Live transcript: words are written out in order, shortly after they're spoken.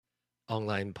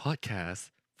Online Podcast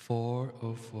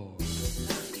 404.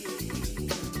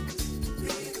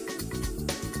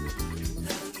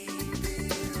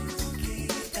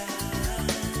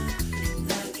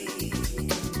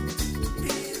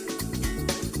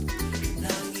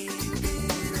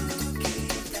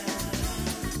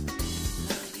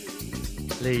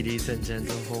 Ladies and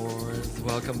gentlemen,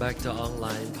 welcome back to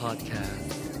Online Podcast.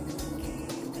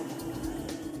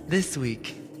 This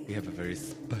week, we have a very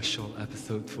special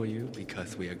episode for you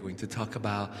because we are going to talk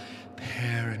about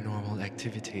paranormal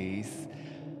activities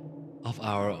of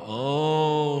our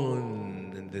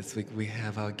own. And this week, we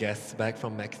have our guests back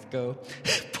from Mexico,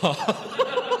 Paul.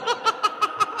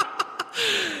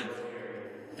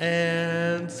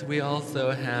 And we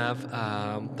also have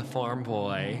the farm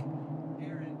boy.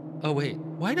 Oh, wait.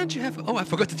 Why don't you have... Oh, I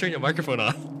forgot to turn your microphone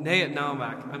on. Nay, now I'm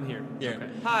back. I'm here. Yeah. Okay.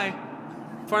 Hi.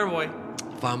 Farm boy.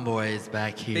 Farm boy is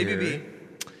back here. Baby B.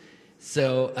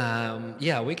 So,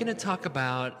 we're going to talk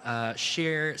about...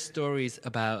 share stories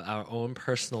about our own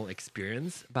personal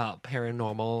experience, about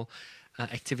paranormal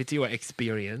activity or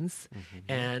experience.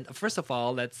 Mm-hmm. And first of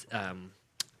all, let's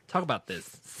talk about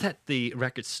this. Set the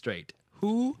record straight.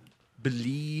 Who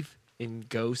believe in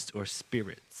ghosts or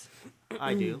spirits?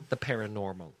 I do. The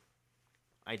paranormal.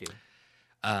 I do.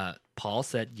 Paul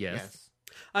said yes.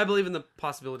 I believe in the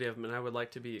possibility of them, and I would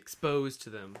like to be exposed to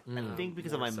them. I think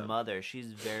because of my mother, she's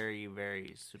very,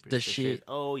 very superstitious. Does she?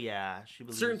 Oh yeah, she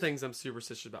believes Certain things I'm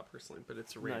superstitious about personally, but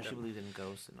it's random. No, she believes in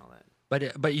ghosts and all that.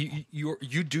 But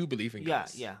you do believe in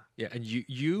ghosts. Yeah. And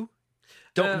you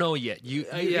don't know yet.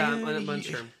 I'm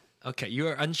unsure. Okay, you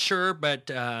are unsure,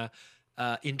 but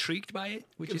intrigued by it.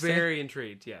 Would you say? Very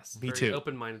intrigued. Yes. Me very too.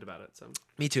 Open-minded about it. So.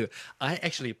 Me too. I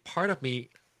actually, part of me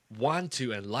want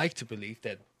to and like to believe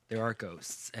that there are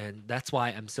ghosts, and that's why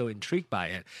I'm so intrigued by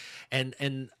it. And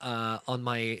on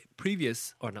my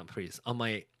on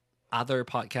my other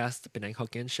podcast, the Penang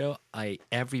Hokkien Show,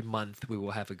 every month we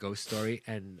will have a ghost story,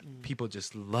 and people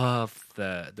just love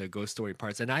the ghost story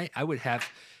parts. And I would have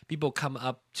people come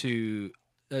up to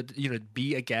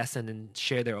be a guest and then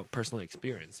share their own personal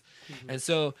experience. Mm-hmm. And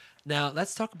so now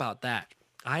let's talk about that.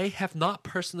 I have not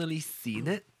personally seen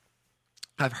it.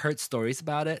 I've heard stories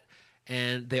about it.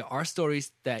 And there are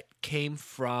stories that came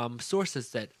from sources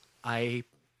that I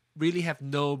really have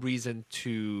no reason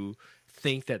to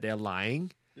think that they're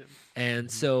lying. Yeah. And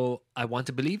so I want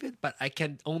to believe it, but I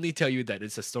can only tell you that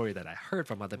it's a story that I heard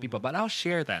from other people, but I'll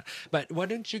share that. But why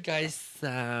don't you guys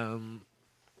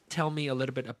tell me a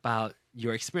little bit about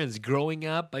your experience growing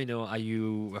up? Are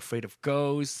you afraid of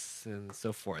ghosts and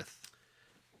so forth?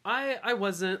 I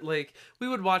wasn't, like, we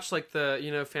would watch, like,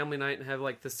 the, family night and have,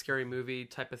 like, the scary movie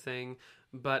type of thing,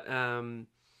 but,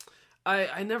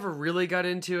 I never really got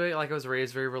into it. Like, I was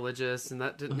raised very religious, and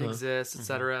that didn't exist,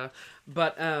 etc.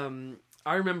 But,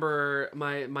 I remember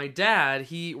my dad,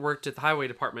 he worked at the highway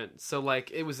department, so, like,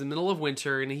 it was the middle of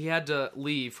winter, and he had to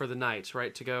leave for the night,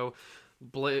 right, to go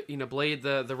blade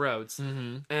the roads.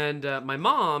 Mm-hmm. And, my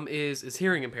mom is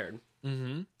hearing impaired.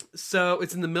 Mm-hmm. So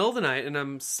it's in the middle of the night, and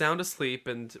I'm sound asleep,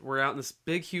 and we're out in this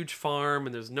big, huge farm,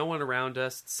 and there's no one around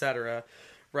us, etc.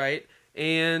 Right?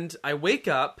 And I wake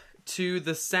up to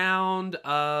the sound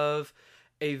of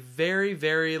a very,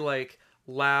 very, like,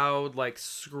 loud, like,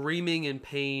 screaming in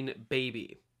pain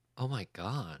baby. Oh my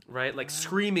God. Right? Like,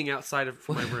 screaming outside of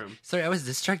my room. Sorry, I was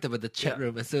distracted with the chat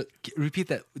room. And so, repeat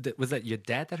that. Was that your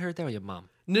dad that heard that or your mom?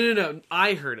 No.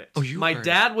 I heard it. Oh, my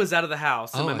dad was out of the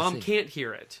house, and my mom see. can't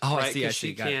hear it. Oh, right? I see.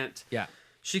 She Got can't. It. Yeah.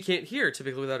 She can't hear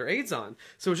typically without her aids on.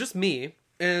 So it was just me,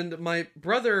 and my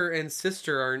brother and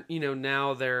sister are,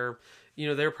 now they're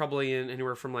probably in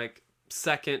anywhere from like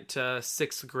 2nd to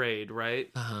 6th grade, right?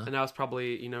 Uh-huh. And I was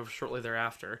probably, shortly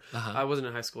thereafter. Uh-huh. I wasn't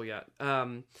in high school yet.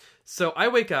 So I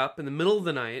wake up in the middle of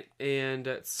the night, and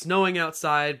it's snowing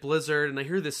outside, blizzard, and I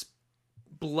hear this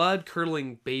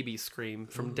blood-curdling baby scream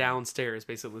from downstairs,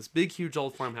 basically. This big, huge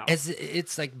old farmhouse.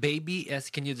 It's like baby,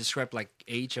 can you describe like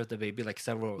age of the baby, like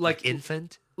several, like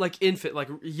infant? Like infant, like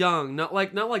young, not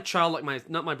like child, like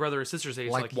not my brother or sister's age.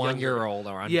 Like 1 year old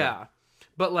or under. Yeah.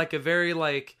 But like a very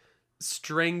like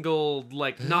strangled,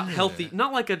 like not healthy,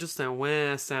 not like just a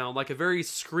wah sound, like a very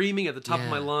screaming at the top of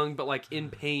my lung, but like in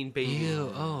pain baby.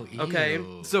 Ew. Okay,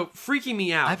 so freaking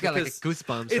me out. I've got like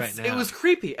goosebumps right now. It was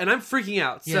creepy, and I'm freaking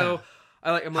out. Yeah. So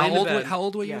I'm laying in bed. How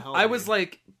old were you? I was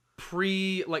like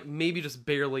maybe just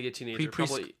barely a teenager.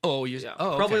 Probably.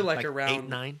 Probably like around 8,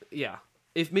 9. Yeah,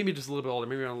 if maybe just a little bit older,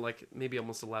 maybe around maybe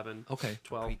almost 11. Okay,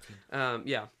 12.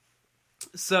 Yeah.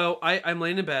 So I'm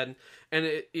laying in bed, and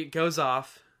it goes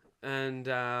off, and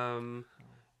I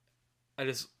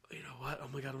just, what? Oh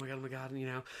my god,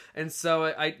 and so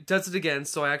I does it again.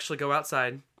 So I actually go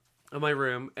outside, in my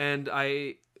room, and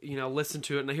I, listen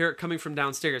to it, and I hear it coming from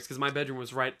downstairs because my bedroom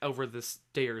was right over the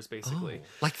stairs, basically. Oh,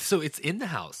 like, so it's in the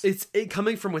house. It's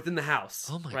coming from within the house.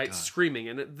 Oh my right, God. screaming.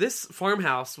 And this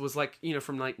farmhouse was like,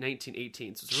 from like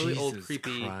 1918, so it's a really old, Jesus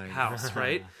creepy Christ. house,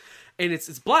 right? And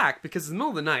it's black because it's the middle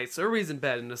of the night, so everybody's in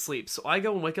bed and asleep. So I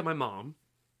go and wake up my mom,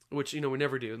 which, we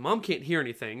never do. Mom can't hear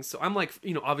anything, so I'm like,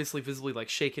 obviously visibly like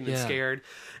shaking and Yeah. scared.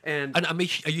 And And I mean,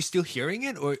 are you still hearing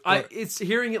it, or it's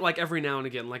hearing it like every now and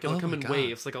again, like it'll Oh come my in God.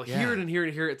 waves. Like I'll Yeah. hear it and hear it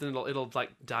and hear it, then it'll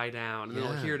like die down, and then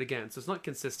I'll Yeah. hear it again. So it's not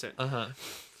consistent. uh-huh,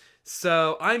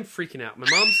 So I'm freaking out. My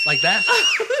mom's like that,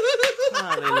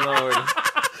 Oh,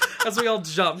 Lord. as we all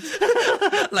jumped.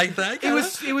 like that?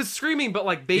 It was screaming, but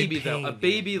like baby In though, pain, a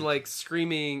baby like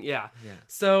screaming. Yeah. Yeah.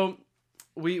 So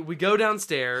we go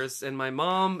downstairs, and my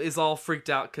mom is all freaked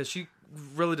out because she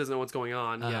really doesn't know what's going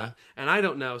on. Uh-huh. Yeah, and I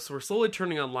don't know. So we're slowly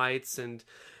turning on lights, and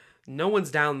no one's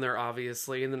down there,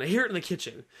 obviously. And then I hear it in the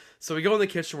kitchen. So we go in the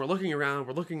kitchen. We're looking around,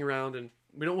 and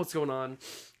we don't know what's going on.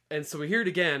 And so we hear it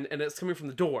again, and it's coming from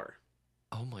the door.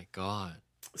 Oh my God.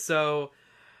 So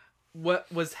what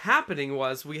was happening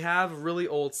was we have really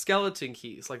old skeleton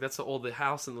keys. Like that's how old the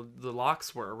house and the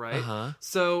locks were, right? Uh-huh.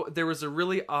 So there was a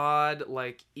really odd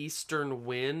like eastern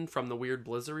wind from the weird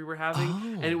blizzard we were having,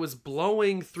 Oh. and it was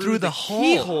blowing through, Through the the hole.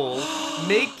 keyhole,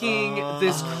 making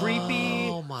this creepy,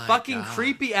 Oh my fucking God.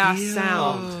 creepy ass Ew.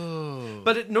 sound.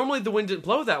 But normally the wind didn't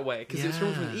blow that way because it was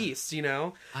coming from the Yeah. east,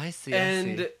 I see.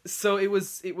 And so it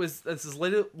was this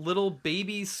little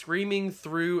baby screaming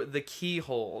through the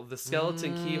keyhole, the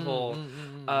skeleton keyhole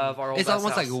of our old. It's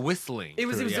almost house. like whistling. It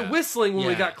was through, a whistling when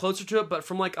we Yeah. got closer to it, but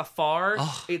from like afar,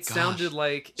 Oh, it gosh. sounded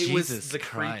like it was Jesus the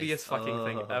Christ. creepiest fucking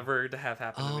thing ever to have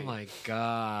happen to Oh me. my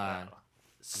God.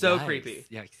 So Yikes. creepy.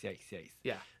 Yikes.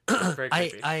 Yeah, very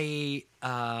creepy.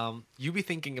 You be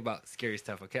thinking about scary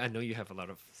stuff, okay? I know you have a lot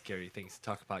of scary things to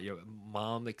talk about. Your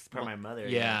mom, For my mother.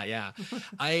 Yeah.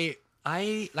 I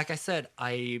like I said,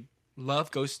 I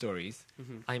love ghost stories.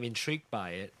 Mm-hmm. I'm intrigued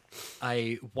by it.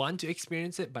 I want to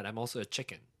experience it, but I'm also a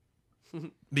chicken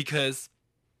because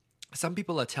some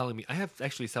people are telling me. I have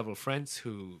actually several friends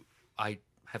who I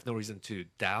have no reason to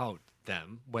doubt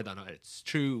them whether or not it's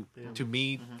true. To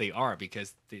me, they are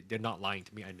because they're not lying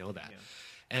to me. I know that. Yeah.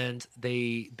 And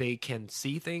they can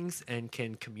see things and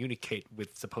can communicate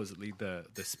with supposedly the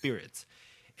spirits.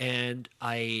 And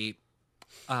I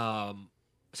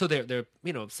so there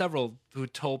several who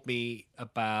told me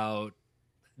about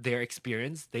their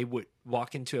experience. They would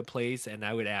walk into a place and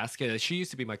I would ask her. She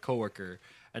used to be my coworker,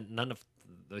 and none of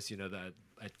those that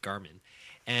at Garmin,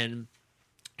 and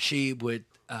she would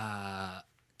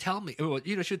tell me. Well,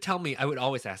 she would tell me. I would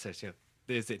always ask her,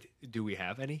 do we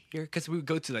have any here? Because we would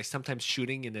go to like sometimes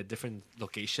shooting in a different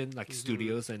location, like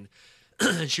studios, and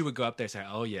she would go up there and say,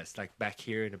 "Oh yes, like back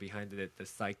here and behind the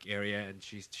psych area," and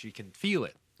she can feel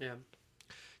it. Yeah.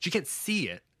 She can't see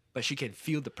it, but she can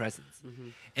feel the presence.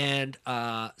 And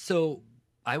so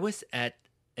I was at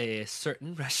a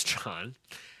certain restaurant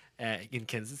in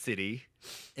Kansas City,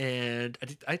 and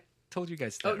I told you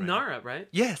guys that. Oh, right? Nara, right?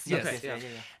 Yes. Okay. Yeah.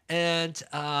 And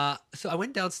so I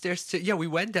went downstairs to we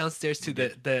went downstairs to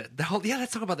the whole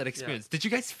let's talk about that experience. Did you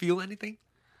guys feel anything?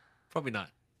 Probably not.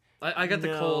 I got the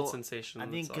No, cold sensation. I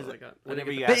think that's all 'cause I got. whenever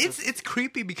I you didn't But get ask it's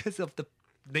creepy because of the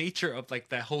nature of like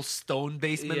that whole stone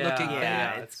basement yeah, looking thing.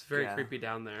 yeah, thing. it's very Yeah. creepy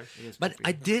down there. It is But creepy.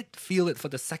 I did feel it for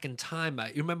the second time.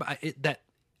 I remember You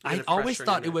I had a always pressure in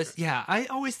thought your it was neck. I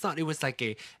always thought it was like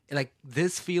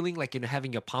this feeling like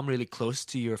having your palm really close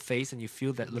to your face and you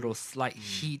feel that little slight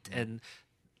heat and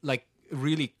like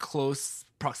really close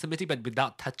proximity but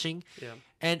without touching. Yeah.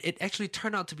 And it actually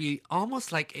turned out to be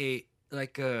almost like a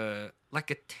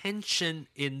tension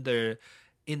in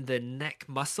the neck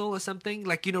muscle or something.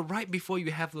 Like right before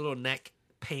you have little neck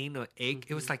pain or ache,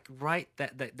 it was like right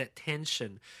that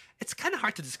tension. It's kind of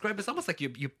hard to describe. It's almost like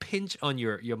you pinch on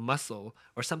your muscle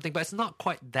or something, but it's not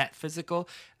quite that physical.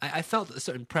 I felt a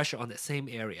certain pressure on that same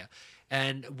area,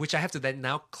 and which I have to then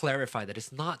now clarify that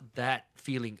it's not that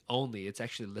feeling only. It's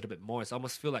actually a little bit more. It's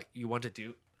almost feel like you wanted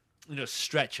to,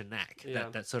 stretch your neck. Yeah.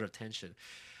 That sort of tension.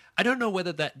 I don't know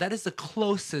whether that is the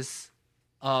closest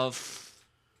of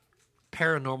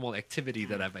paranormal activity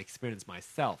that I've experienced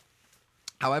myself.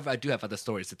 However, I do have other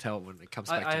stories to tell when it comes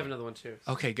back. I to have it. another one too.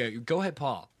 Okay, go ahead,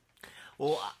 Paul.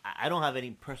 Well, I don't have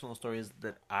any personal stories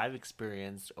that I've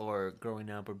experienced or growing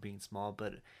up or being small,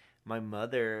 but my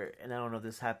mother, and I don't know if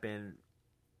this happened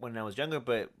when I was younger,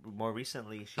 but more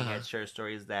recently, she had shared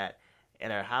stories that at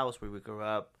our house where we grew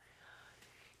up,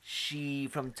 she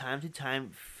from time to time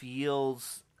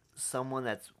feels someone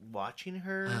that's watching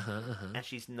her, and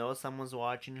she knows someone's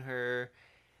watching her.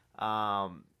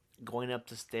 Going up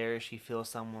the stairs, she feels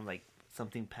someone like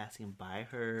something passing by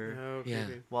her. Oh, Yeah.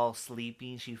 creepy. While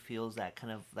sleeping, she feels that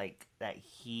kind of like that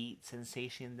heat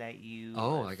sensation that you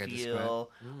like I described.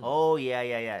 feel. Oh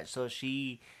yeah. So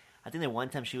I think that one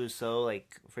time she was so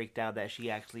like freaked out that she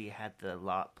actually had the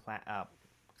lot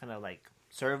kind of like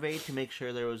survey to make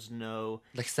sure there was no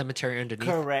Like cemetery underneath.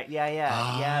 correct. Yeah.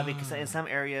 Ah. Because in some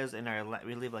areas in our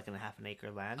we live like in a half an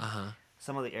acre land. Uh-huh.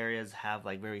 Some of the areas have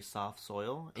like very soft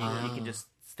soil. And you can just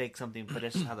stake something, but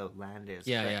that's just how the land is.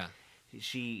 Yeah, But yeah.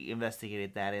 She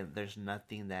investigated that, and there's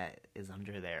nothing that is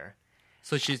under there.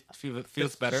 So she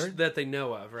feels better. That they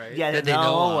know of, right? Yeah, That they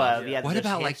know of. Yeah. Yeah, What there's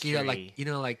about history.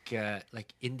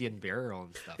 like Indian burial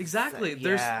and stuff? Exactly.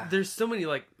 Yeah. There's so many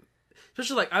like,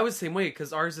 especially like I was the same way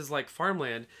because ours is like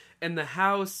farmland, and the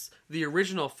house, the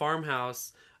original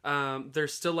farmhouse,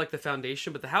 there's still like the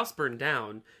foundation, but the house burned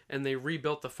down, and they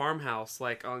rebuilt the farmhouse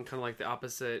like on kind of like the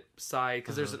opposite side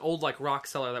because there's an old like rock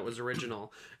cellar that was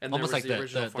original, and Almost there like was the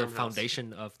original the farmhouse.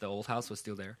 foundation of the old house was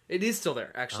still there. It is still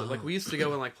there, actually. Like, Oh. we used to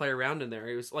go and, like, play around in there.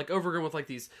 It was, like, overgrown with, like,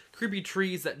 these creepy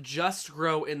trees that just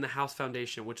grow in the house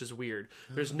foundation, which is weird.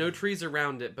 There's no trees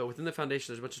around it, but within the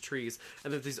foundation, there's a bunch of trees.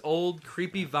 And there's these old,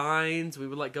 creepy vines. We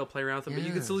would, like, go play around with them. But you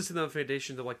can Yeah. still see them on the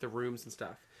foundation of, like, the rooms and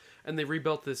stuff. And they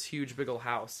rebuilt this huge, big old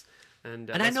house. And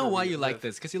And I that's know where why we you like live.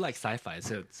 this because you like sci-fi.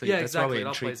 So Yeah, that's exactly. probably It all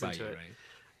intrigued plays by into you, it.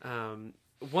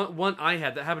 right? One I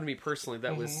had that happened to me personally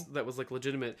that was like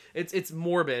legitimate. It's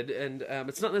morbid and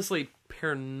it's not necessarily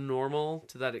paranormal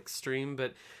to that extreme,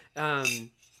 but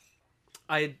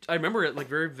I remember it like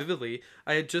very vividly.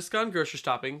 I had just gone grocery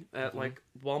shopping at like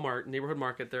Walmart neighborhood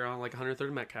market there on like 103rd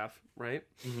and Metcalf, right?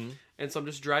 Mm-hmm. And so I'm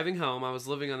just driving home. I was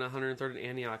living on 103rd and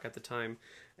Antioch at the time,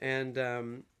 and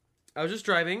I was just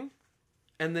driving,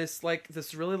 and this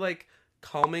really like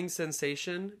calming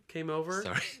sensation came over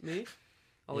Sorry. me.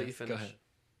 I'll let you Yes, finish. Go ahead.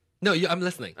 No, I'm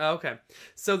listening. Oh, okay.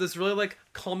 So this really like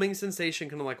calming sensation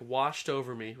kind of like washed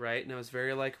over me, right? And I was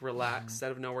very like relaxed out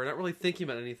of nowhere, not really thinking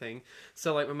about anything.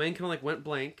 So like my mind kind of like went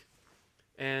blank,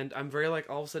 and I'm very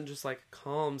like all of a sudden just like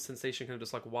calm sensation kind of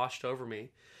just like washed over me,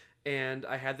 and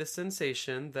I had this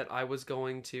sensation that I was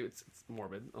going to. It's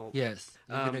morbid. Yes,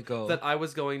 I'm gonna go. That I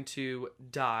was going to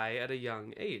die at a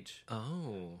young age,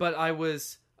 Oh, but I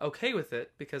was okay with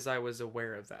it because I was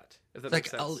aware of that. If that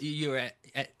makes like sense. you're at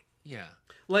yeah.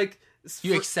 Like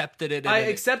You for- accepted it. And I then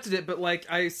accepted it, but like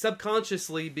I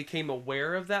subconsciously became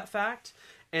aware of that fact,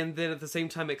 and then at the same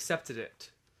time accepted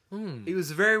it. It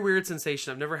was a very weird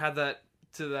sensation. I've never had that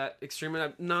to that extreme.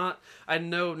 And I had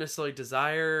no necessarily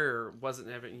desire or wasn't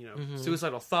having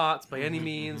suicidal thoughts by any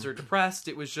means or depressed.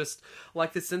 It was just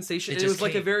like this sensation. It And it just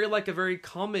was came. like a very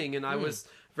calming, and I was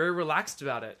very relaxed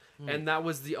about it. And that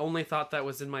was the only thought that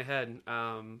was in my head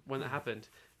when that happened.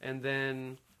 And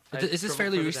then I Is this drove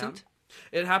fairly further recent? down.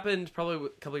 It happened probably a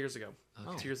couple of years ago,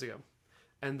 Okay. 2 years ago,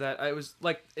 and that I was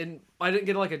like, I didn't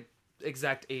get like a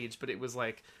exact age, but it was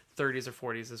like 30s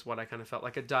or 40s is what I kind of felt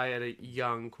like a die at a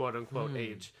young quote unquote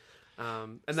age,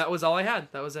 and that was all I had.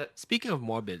 That was it. Speaking of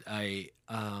morbid, I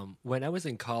when I was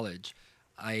in college,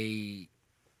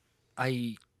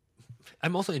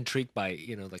 I'm also intrigued by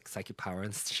like psychic power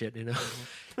and shit,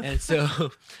 and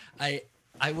so I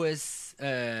was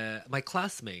my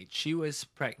classmate. She was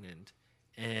pregnant,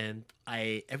 and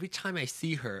every time I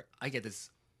see her, I get this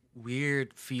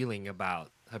weird feeling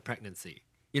about her pregnancy.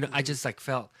 I just like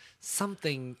felt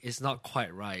something is not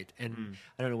quite right, and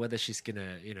I don't know whether she's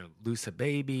gonna lose her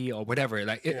baby or whatever.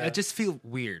 Like I just feel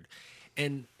weird,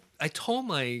 and I told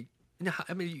my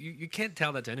I mean you can't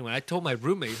tell that to anyone. I told my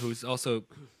roommate who's also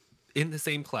in the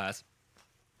same class.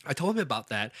 I told him about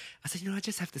that. I said, I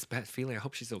just have this bad feeling. I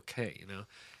hope she's okay.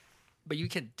 But you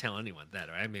can't tell anyone that,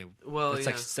 right? I mean, Well, it's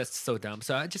like that's so dumb.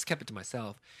 So I just kept it to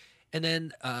myself, and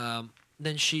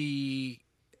then she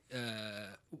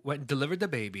went delivered the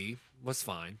baby, was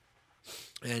fine,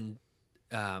 and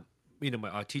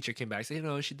our teacher came back and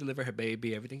said, she delivered her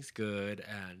baby, everything's good,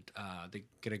 and they're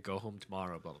gonna go home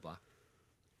tomorrow, blah blah blah.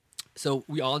 So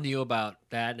we all knew about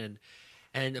that,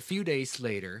 and a few days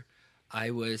later,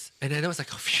 and then I was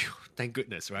like, oh, phew, thank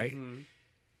goodness, right?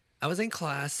 I was in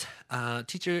class.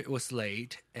 Teacher was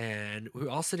late, and we were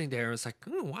all sitting there. I was like,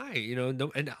 why?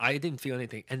 No, and I didn't feel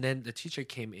anything. And then the teacher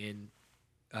came in.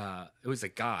 It was a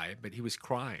guy, but he was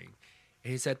crying,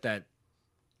 and he said that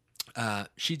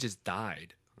she just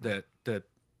died.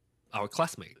 Our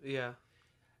classmate. Yeah.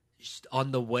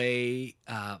 On the way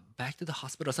back to the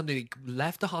hospital, something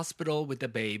left the hospital with the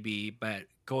baby, but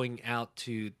going out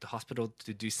to the hospital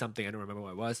to do something. I don't remember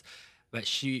what it was, but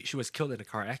she was killed in a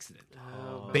car accident.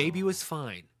 Baby was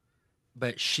fine,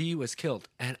 but she was killed,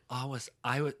 and I was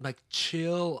like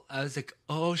chill. I was like,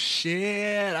 oh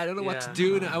shit, I don't know what to Yeah.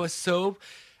 do. And I was so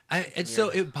And so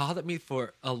it bothered me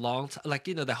for a long time. Like,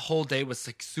 the whole day was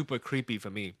like super creepy for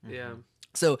me. Yeah.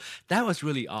 So that was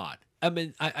really odd. I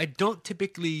mean, I don't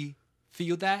typically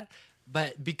feel that,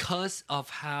 but because of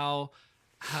how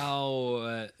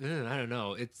I don't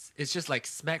know, it's just like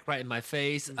smack right in my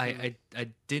face. I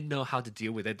didn't know how to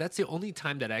deal with it. That's the only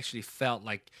time that I actually felt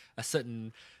like a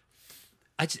certain.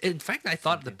 In fact, I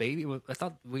thought I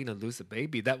thought we're gonna lose a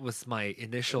baby. That was my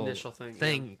initial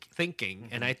thinking,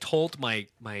 and I told my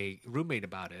roommate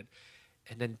about it,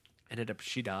 and then ended up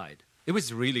she died. It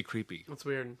was really creepy. That's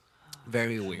weird.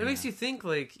 Very weird. It makes you think,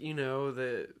 like,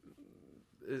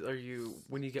 are you,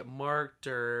 when you get marked,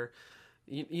 or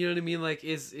you know what I mean? Like,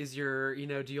 is your,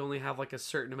 do you only have like a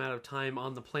certain amount of time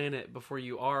on the planet before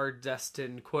you are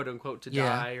destined, quote unquote, to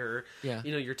die, or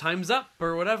your time's up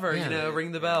or whatever,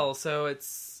 ring the bell. So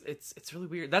it's really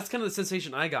weird. That's kind of the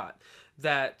sensation I got,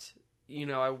 that,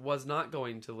 I was not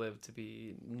going to live to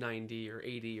be 90 or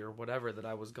 80 or whatever, that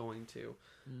I was going to,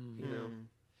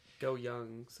 go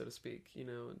young, so to speak,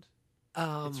 and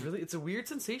it's a weird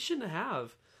sensation to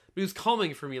have. But it was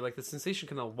calming for me. Like, the sensation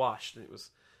kind of washed, and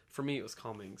for me, it was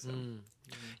calming. So,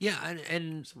 yeah,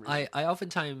 and I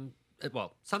oftentimes,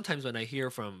 sometimes when I hear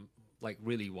from like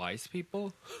really wise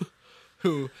people,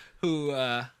 who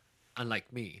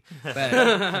unlike me, but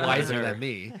wiser than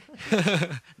me,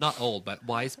 not old, but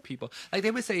wise people, like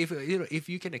they would say, if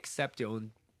you can accept your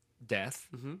own death,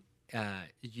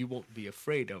 you won't be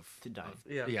afraid to die.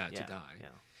 To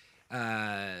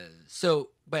die. So,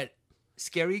 but.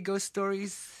 Scary ghost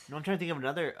stories? No, I'm trying to think of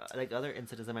another, other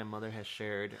incidents that my mother has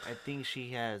shared. I think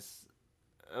she has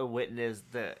witnessed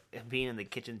being in the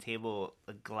kitchen table,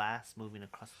 a glass moving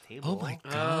across the table. Oh my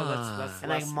god! Oh, that's and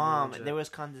like, Mom, there was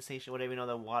condensation, whatever.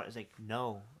 The water is like,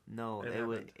 no,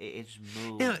 it just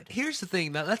moved. Yeah, here's the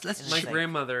thing. Let's my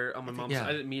grandmother on my mom's side,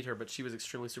 I didn't meet her, but she was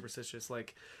extremely superstitious.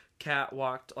 Like, a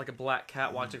black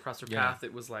cat walked across her path.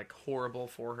 It was like horrible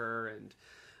for her, and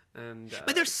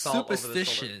but there's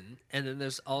superstition, and then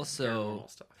there's also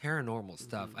paranormal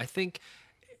stuff. I think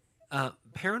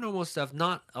paranormal stuff.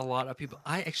 Not a lot of people.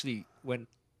 I actually went.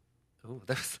 Oh,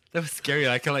 that was scary.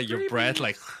 I kind of like your breath,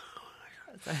 like.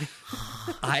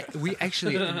 We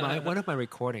actually one of my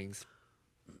recordings.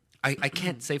 I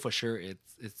can't say for sure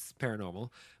it's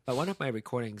paranormal, but one of my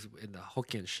recordings in the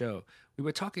Hokkien show, we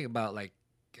were talking about like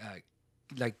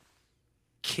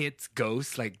kids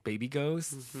ghosts, like baby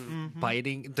ghosts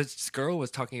biting. This girl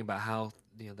was talking about how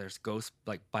there's ghosts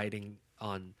like biting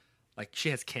on, like, she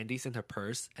has candies in her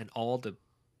purse and all the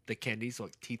candies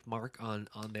like teeth mark on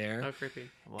there. Oh, creepy.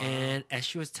 Wow. And as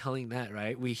she was telling that,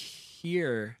 right, we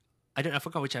hear, I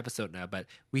forgot which episode now, but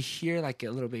we hear like a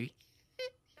little baby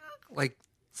like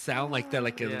sound like that,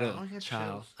 like a little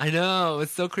child. I know,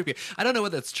 it's so creepy. I don't know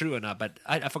whether it's true or not, but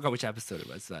I forgot which episode it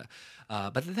was.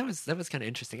 But that was kind of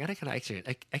interesting. I kind of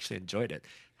actually enjoyed it.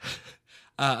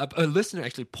 A listener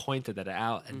actually pointed that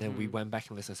out, and then we went back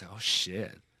and listened and said, "Oh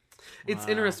shit!" It's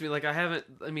interesting. Like,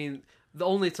 the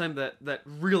only time that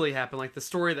really happened, like the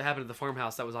story that happened at the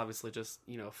farmhouse, that was obviously just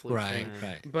a fluke thing.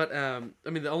 Right. But I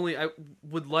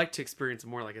would like to experience it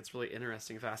more. Like, it's really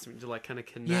interesting, fascinating to like kind of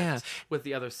connect with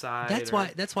the other side.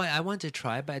 That's why I want to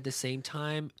try. But at the same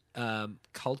time,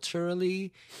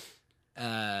 culturally,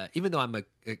 even though I'm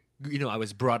I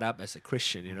was brought up as a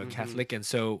Christian, Catholic, and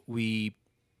so we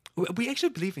actually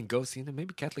believe in ghosts.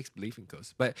 Maybe Catholics believe in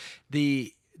ghosts, but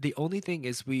the only thing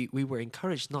is we were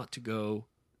encouraged not to go.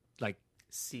 Like,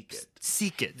 seek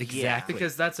it exactly,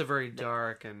 because that's a very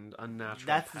dark and unnatural.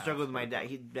 That's the struggle with my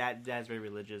dad. Dad's very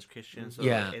religious Christian, so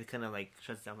it kind of like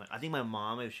shuts down. Like, I think my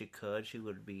mom, if she could, she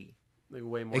would be like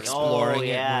way more exploring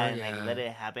and like let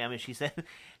it happen. I mean, she said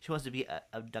she wants to be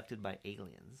abducted by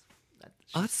aliens.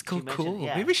 That's cool.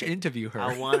 Yeah. Maybe we should interview her.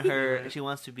 I want her. She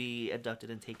wants to be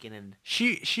abducted and taken, and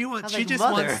she wants. She just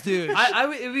mother. wants to.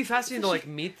 It would be fascinating to like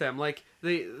meet them, like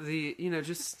the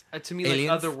just to me, aliens?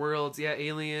 like other worlds,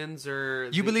 aliens, or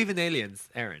you believe in aliens,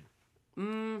 Aaron?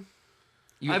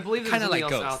 I believe there's something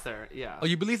else out there. Yeah. Oh,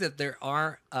 you believe that there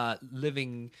are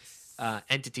living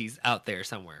entities out there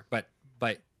somewhere, but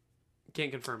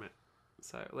can't confirm it.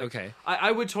 So like, okay,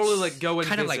 I would totally like go and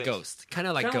kind of visit. like ghosts, kind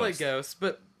of like ghosts,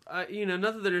 but. Not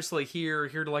that they're just like here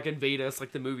to like invade us,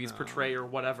 like the movies portray or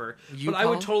whatever. But I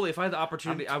would totally, if I had the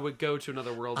opportunity, I would go to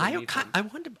another world. I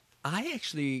wonder.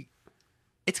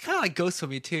 It's kind of like ghosts for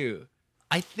me too.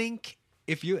 I think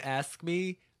if you ask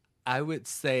me, I would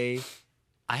say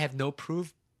I have no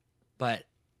proof, but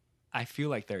I feel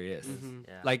like there is.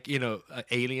 Like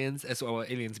aliens, as well.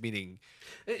 Aliens meaning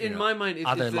in my mind, if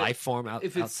other life form out.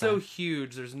 If it's outside. so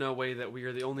huge, there's no way that we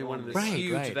are the only one in this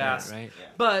huge, vast. Right.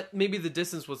 But maybe the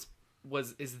distance was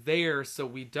is there so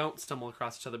we don't stumble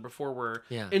across each other before we're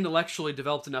Yeah. intellectually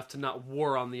developed enough to not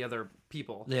war on the other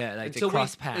people. Yeah, like they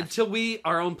cross paths. Until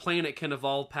our own planet can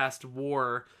evolve past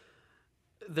war,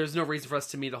 there's no reason for us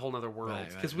to meet a whole other world. Right,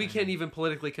 Because right, we can't even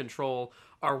politically control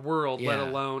our world, let Yeah.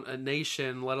 alone a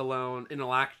nation, let alone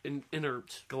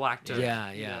intergalactic shit.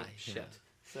 Yeah.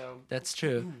 So That's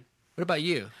true. What about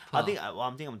you? I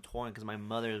Paul? think I'm torn because my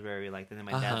mother is very like that, and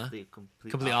my Uh-huh. dad's the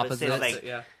complete Complete opposite. opposite. Like,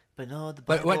 yeah. but no, the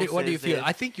But Bible what do you says feel? this.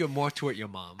 I think you're more toward your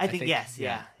mom. I think yes,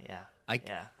 yeah. I'm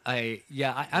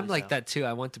Maybe like so. that too.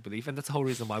 I want to believe, and that's the whole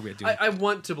reason why we're doing. I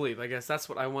want to believe. I guess that's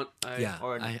what I want. Yeah.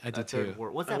 Or I do a third too.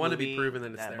 world. What's I that wanna be movie proven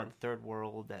that it's there. about the third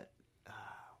world that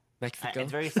Mexico.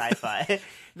 it's very sci-fi.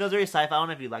 No, it's very sci-fi. I don't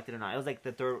know if you liked it or not. It was like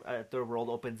the third world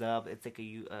opens up. It's like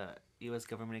a U.S.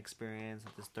 government experience.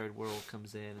 This third world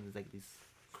comes in, and there's like these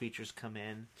creatures come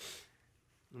in.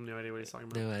 I have no idea what he's talking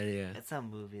about. No idea. It's a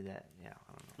movie that I don't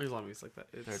know. There's a lot of movies like that.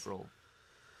 It's, Third world.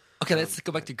 Okay, let's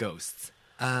go back to ghosts.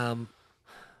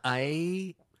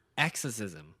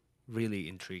 Exorcism really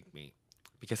intrigued me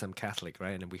because I'm Catholic,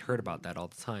 right? And we heard about that all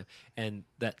the time. And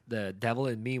that the devil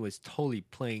in me was totally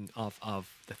playing off of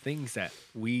the things that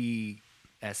we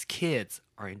as kids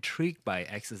are intrigued by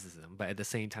exorcism, but at the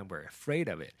same time we're afraid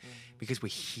of it because we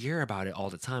hear about it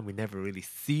all the time. We never really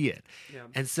see it. Yeah.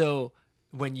 And so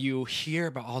when you hear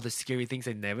about all the scary things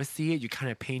and never see it, you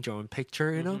kind of paint your own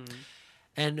picture, you know?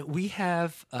 And we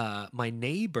have my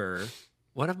neighbor,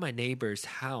 one of my neighbor's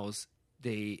house,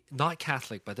 they, not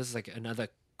Catholic, but this is like another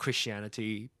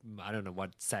Christianity, I don't know what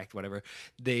sect, whatever.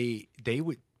 They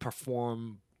would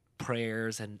perform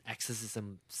prayers and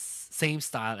exorcism, same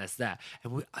style as that.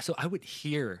 And so I would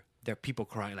hear their people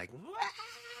crying like,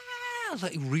 "Wah!"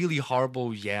 like really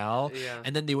horrible yell. Yeah.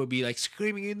 And then they would be like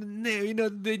screaming in the name,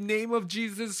 the name of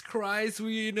Jesus Christ,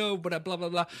 blah, blah, blah,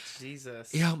 blah.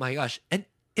 Jesus. Yeah, oh my gosh. And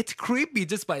it's creepy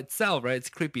just by itself, right? It's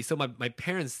creepy. So my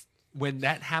parents, when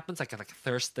that happens, like a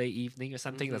Thursday evening or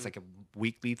something, that's like a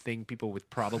weekly thing, people with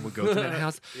problem would go to that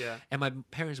house. Yeah. And my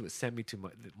parents would send me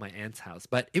to my aunt's house.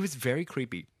 But it was very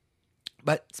creepy.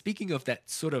 But speaking of that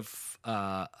sort of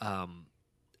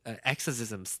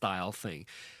exorcism style thing,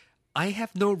 I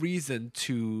have no reason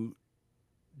to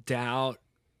doubt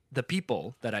the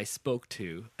people that I spoke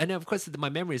to. And of course, my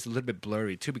memory is a little bit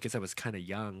blurry too because I was kind of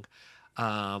young.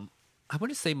 I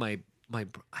want to say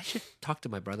I should talk to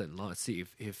my brother-in-law and see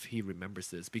if he remembers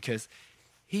this because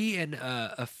he and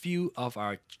a few of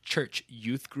our church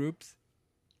youth groups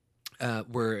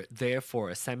were there for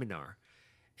a seminar,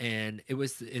 and it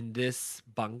was in this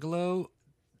bungalow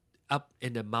up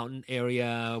in the mountain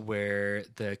area where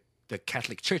the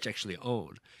Catholic Church actually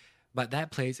owned. But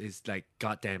that place is like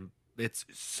goddamn, it's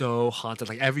so haunted.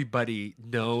 Like everybody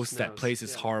knows that place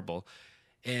is horrible.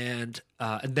 And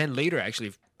then later I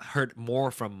actually heard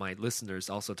more from my listeners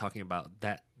also talking about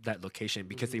that location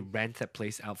because they rent that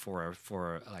place out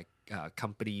for like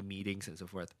company meetings and so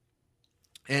forth.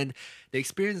 And the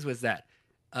experience was that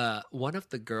one of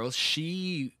the girls,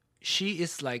 she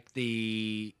is like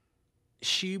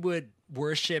she would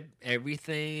worship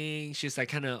everything. She's like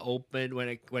kind of open when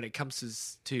it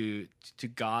comes to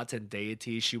gods and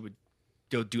deities. She'll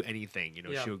do anything, you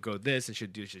know. Yeah. She would go this and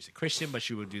she's a Christian, but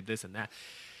she would do this and that.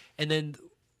 And then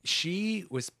she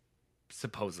was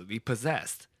supposedly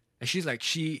possessed, and she's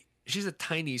a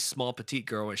tiny, small, petite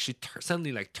girl, and she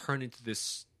suddenly like turned into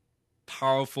this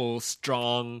powerful,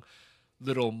 strong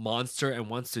little monster and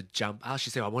wants to jump out. She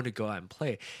said, "I want to go out and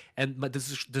play." But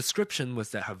the description was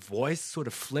that her voice sort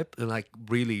of flipped in like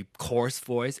really coarse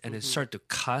voice, and it started to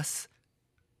cuss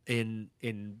in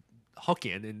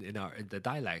Hokkien in the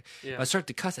dialect. Yeah. But started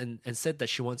to cuss and said that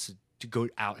she wants to go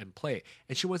out and play,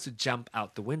 and she wants to jump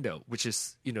out the window, which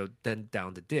is then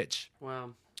down the ditch.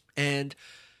 Wow. And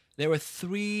there were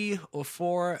 3 or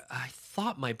 4. I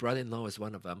thought my brother-in-law was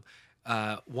one of them.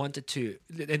 Wanted to,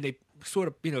 and they sort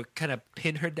of kind of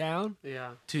pin her down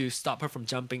Yeah. to stop her from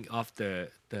jumping off the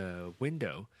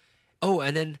window. Oh,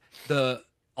 and then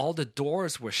all the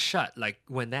doors were shut. Like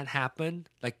when that happened,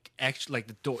 like actually,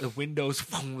 like the windows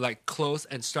like close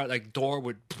and start like door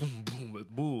would boom boom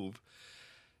would move.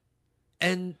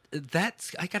 And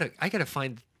that's I gotta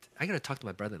talk to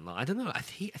my brother-in-law. I don't know. I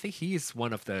think he is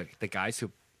one of the guys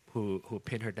who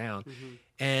pinned her down.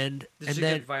 And Did she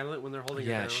then get violent when they're holding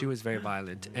her yeah, down? she was very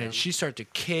violent, and she started to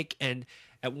kick. And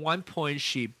at one point,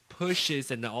 she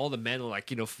pushes, and all the men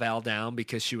fell down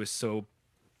because she was so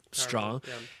strong.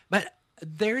 Yeah. But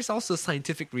there's also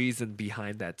scientific reason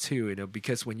behind that too,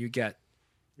 because when you get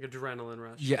Adrenaline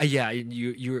rush. yeah, and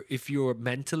you're if you're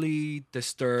mentally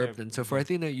disturbed and so forth, I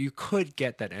think that you could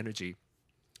get that energy.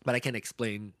 But I can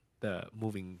explain the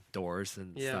moving doors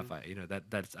and Yeah. stuff.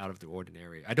 That's out of the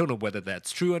ordinary. I don't know whether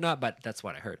that's true or not, but that's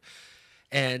what I heard.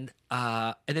 And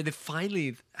then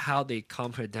finally, how they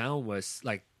calmed her down was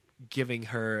like giving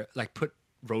her like put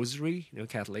rosary,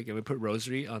 Catholic, and we put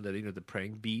rosary on the the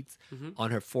praying beads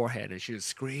on her forehead, and she would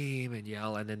scream and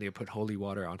yell, and then they would put holy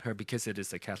water on her because it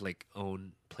is a Catholic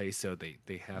owned place, so they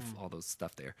have all those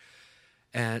stuff there.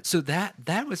 And so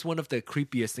that was one of the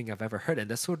creepiest thing I've ever heard, and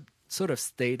that sort of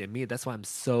stayed in me. That's why I'm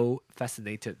so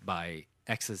fascinated by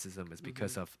exorcism, is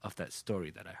because of that story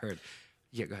that I heard.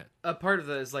 Yeah, go ahead. A part of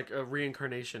that is like a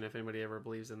reincarnation, if anybody ever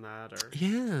believes in that, or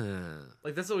Yeah.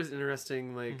 like that's always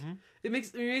interesting. Like it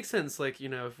makes sense. Like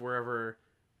if we're ever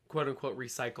quote unquote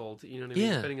recycled, you know what I mean?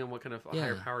 Yeah. Depending on what kind of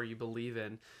higher power you believe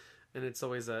in, and it's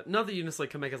always not that you necessarily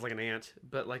come back as like an ant,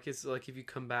 but like it's like if you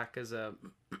come back as a,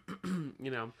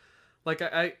 like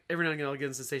I every now and again I'll get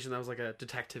in a sensation that I was like a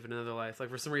detective in another life. Like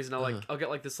for some reason I'll get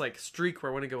like this like streak where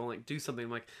I want to go and like do something.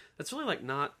 I'm like that's really like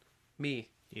not me.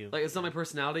 Like it's not my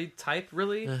personality type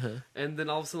really, and then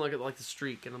all of a sudden I get like the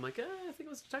streak, and I'm like, I think I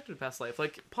was a detective in past life.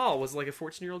 Like Paul was like a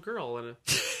 14-year-old girl and a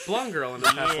blonde girl in a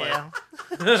past life.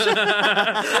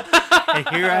 And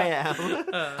here I am.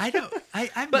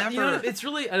 I've But never. you know, it's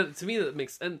really to me that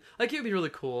makes and like it would be really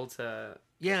cool to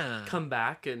come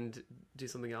back and do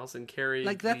something else and carry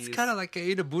like that's these... kind of like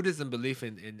Buddhism belief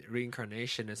in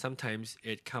reincarnation, and sometimes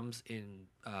it comes in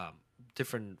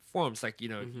different forms. Like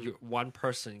one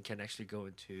person can actually go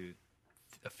into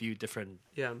a few different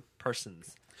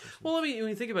persons. Well, I mean, when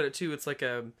you think about it too, it's like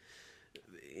who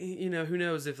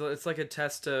knows if it's like a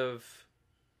test of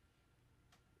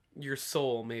your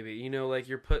soul, maybe, like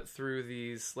you're put through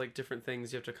these like different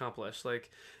things you have to accomplish. Like,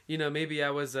 maybe I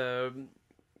was a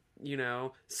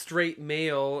straight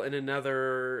male in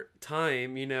another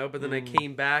time, but then I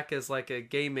came back as like a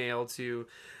gay male to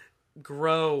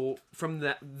grow from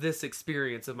this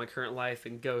experience of my current life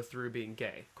and go through being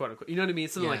gay, quote unquote. You know what I mean?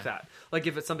 Something like that. Like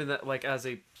if it's something that like as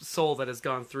a soul that has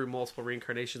gone through multiple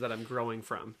reincarnations that I'm growing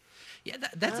from. Yeah,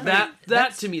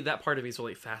 that's to me, that part of me is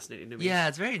really fascinating to me. Yeah,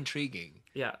 it's very intriguing.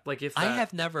 Yeah, like if I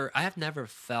have never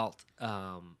felt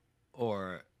I've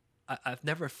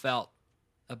never felt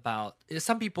about.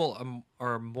 Some people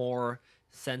are more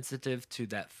sensitive to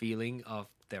that feeling of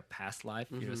their past life,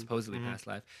 supposedly past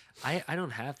life. I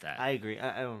don't have that. I agree.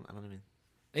 I don't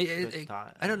even.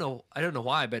 I don't know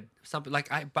why, but something like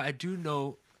but I do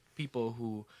know people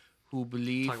who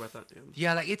believe. Talk about that.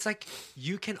 Yeah, like it's like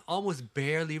you can almost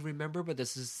barely remember, but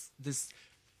this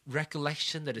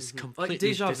recollection that is completely like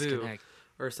deja disconnect. vu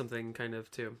or something kind of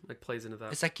too, like plays into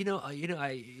that. It's like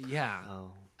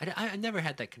I never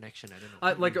had that connection. I don't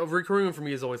know. Like a recurring one for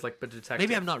me is always like the detective.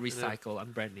 Maybe I'm not recycled.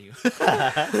 I'm brand new.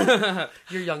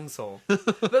 Your young soul.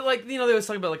 But like they always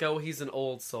talk about like, oh, he's an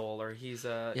old soul or he's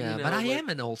a but I am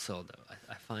an old soul though.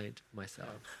 I find myself.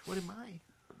 What am I?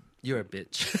 You're a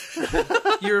bitch.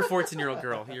 You're a 14-year-old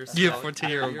girl. You're a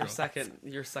 14-year-old girl.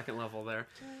 Your second level there.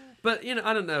 But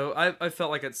I don't know. I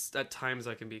felt like it's at times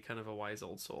I can be kind of a wise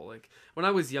old soul. Like when I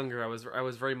was younger, I was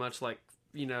very much like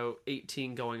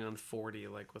 18 going on 40.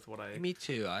 Like with what I. Me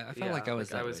too. I felt like I was.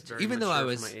 Like that I was way. very Even mature though I for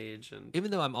was my age and even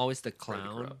though I'm always the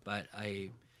clown, but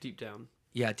deep down.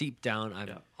 Yeah, deep down,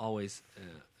 I'm always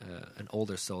an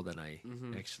older soul than I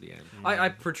actually am. I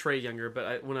portray younger,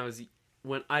 but when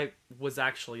I was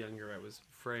actually younger, I was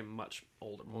very much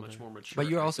older, much more mature. But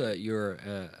you're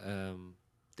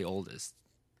the oldest.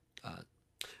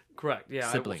 Correct.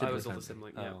 Yeah, sibling. I was oldest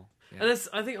sibling. Yeah, yeah. And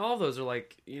I think all of those are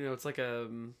like it's like a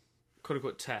quote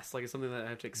unquote test. Like it's something that I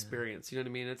have to experience. You know what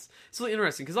I mean? It's really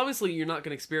interesting because obviously you're not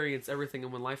going to experience everything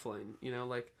in one lifeline.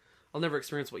 Like I'll never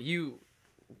experience what you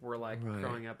were like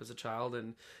growing up as a child,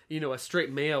 and a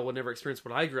straight male would never experience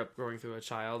what I grew up going through as a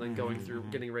child and going through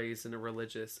getting raised in a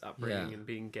religious upbringing and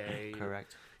being gay.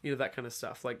 Correct. That kind of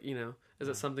stuff. Like is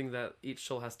it something that each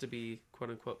soul has to be quote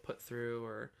unquote put through,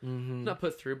 or not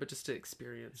put through, but just to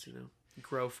experience,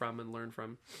 grow from and learn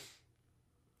from?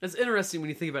 It's interesting when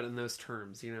you think about it in those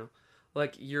terms,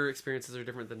 like your experiences are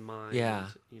different than mine. Yeah.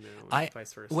 And,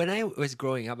 vice versa. When I was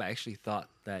growing up, I actually thought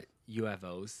that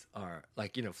UFOs are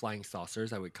like, flying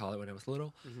saucers, I would call it when I was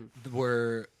little,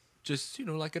 were just,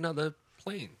 like another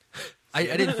plane. I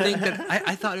didn't think that,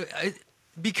 I thought,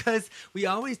 because we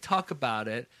always talk about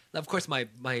it. Of course, my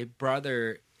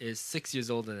brother is 6 years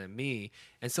older than me,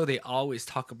 and so they always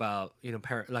talk about,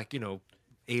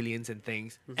 aliens and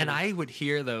things. And I would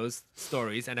hear those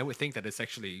stories, and I would think that it's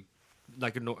actually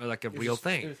like a real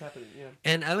thing. It was happening, yeah.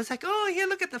 And I was like, oh, yeah,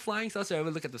 look at the flying saucer. I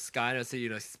would look at the sky and I would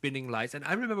see, spinning lights. And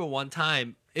I remember one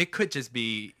time, it could just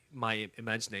be my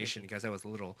imagination because I was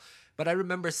little, but I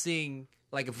remember seeing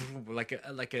like a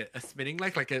spinning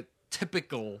light, like a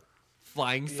typical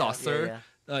flying saucer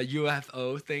yeah.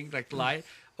 UFO thing like light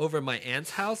over my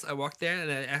aunt's house. I walked there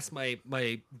and I asked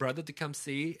my brother to come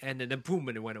see, and then boom,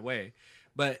 and it went away.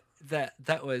 But that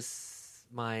was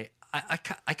my.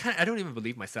 I don't even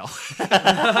believe myself.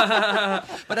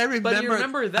 But I remember. But you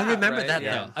remember that, I remember right? that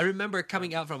Yeah. though. I remember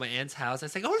coming out from my aunt's house. I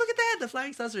was like, "Oh, look at that! The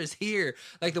flying saucer is here!"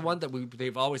 Like the one that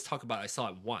they've always talked about. I saw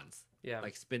it once. Yeah.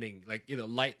 Like spinning, like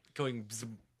light going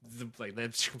zoom, zoom, like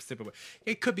that. Zip away.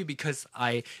 It could be because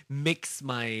I mix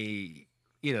my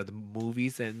the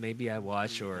movies and maybe I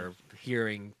watch or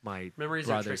hearing my Memories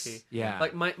brothers. are tricky. Yeah.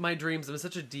 Like my dreams, I'm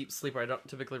such a deep sleeper. I don't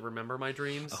typically remember my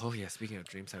dreams. oh yeah. Speaking of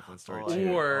dreams, I have one story Oh, too.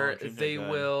 yeah. Or dreams are they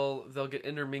good. they'll get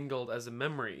intermingled as a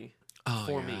memory Oh,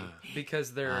 for me yeah.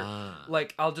 because they're Ah.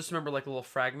 like I'll just remember like little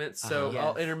fragments. So Uh-huh.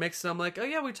 I'll Yes. intermix and I'm like, oh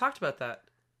yeah, we talked about that.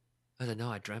 I don't know.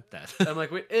 I dreamt that. I'm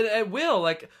like, wait, it will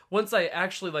like once I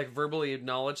actually like verbally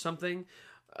acknowledge something.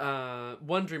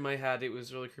 One dream I had, it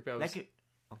was really creepy. I was, That could,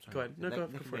 I'm sorry. Go ahead. No, That- go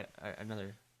that could for be it.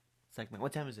 Another segment.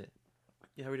 What time is it?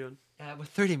 yeah, how we doing? Yeah, we're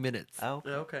 30 minutes. Oh,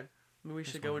 Yeah, okay. Maybe we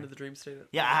should go into the dream state.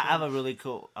 yeah. I have a really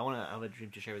cool. I have a dream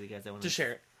to share with you guys. I want to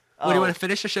share it. What, do you want to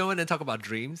finish the show and then talk about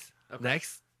dreams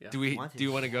next? Yeah. Do you want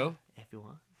to go? If you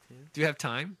want to. Do you have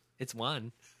time? It's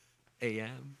 1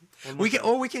 a.m. One more We can, time.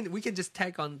 or we can just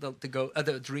tag on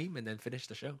the dream and then finish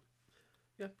the show.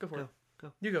 Yeah, go for it.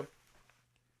 Go. You go.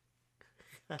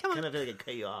 Come on. I feel like I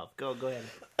cut you off. Go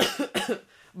ahead.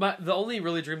 The only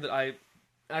really dream that I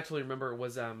actually remember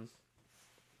was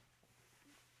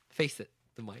Face it,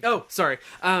 the mic. oh sorry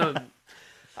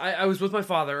I was with my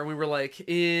father and we were like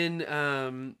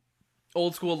in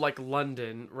old school like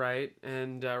London, right?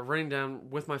 And running down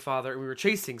with my father and we were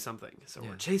chasing something. So Yeah.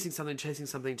 we're chasing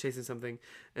something,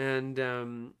 and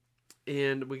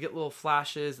we get little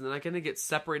flashes and then I kind of get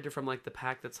separated from like the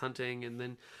pack that's hunting, and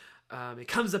then it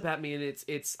comes up at me and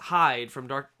it's Hyde from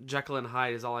Dark Jekyll and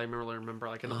Hyde is all I really remember.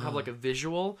 Like I don't have like a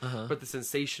visual, but the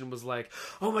sensation was like,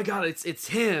 oh my god, it's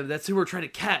him. That's who we're trying to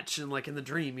catch. And like in the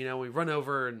dream, we run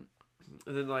over and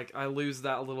then like I lose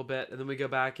that a little bit, and then we go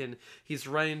back and he's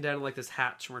running down like this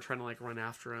hatch and we're trying to like run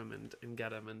after him and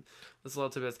get him, and there's a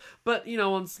lot of bits. But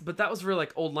but that was really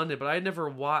like old London. But I had never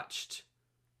watched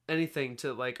anything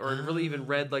to like or really even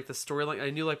read like the storyline.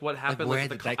 I knew like what happened. where Like,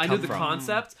 did the that I knew come the from?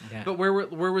 concept, Yeah. but where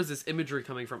was this imagery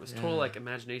coming from? It was total Yeah. like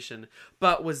imagination.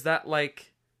 But was that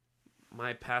like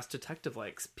my past detective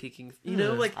likes peeking?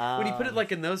 Like when you put it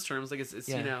like in those terms, like it's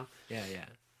Yeah. Yeah.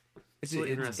 It's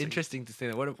really interesting. It's interesting. interesting to say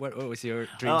that. What was your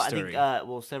dream Oh, story? I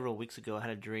think several weeks ago I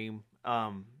had a dream.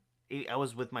 I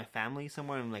was with my family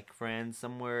somewhere and like friends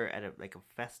somewhere at a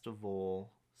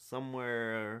festival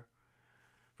somewhere,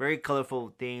 very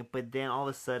colorful thing. But then all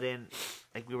of a sudden,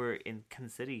 like we were in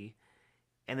Kansas City,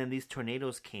 and then these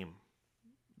tornadoes came.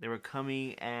 They were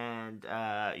coming, and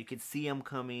you could see them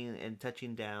coming and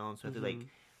touching down. So I had to like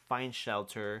find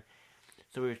shelter.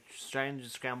 So we were trying to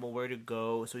scramble where to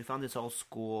go. So we found this old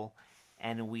school,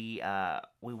 and we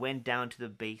went down to the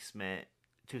basement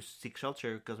to seek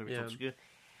shelter because we were so scared.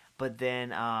 But then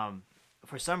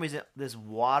for some reason this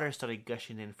water started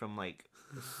gushing in from like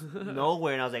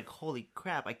nowhere, and I was like, holy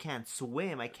crap, I can't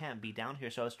swim, I can't be down here.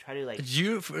 So I was trying to like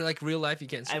you for like real life you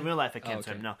can't swim? in real life I can't Oh,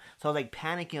 okay. swim, no. So I was like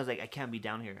panicking. I was like, I can't be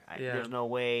down here. Yeah. There's no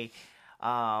way.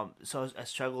 So I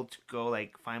struggled to go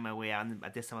like find my way out. And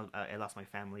at this time I lost my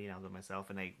family and I was with myself,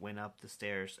 and I went up the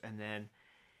stairs, and then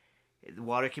the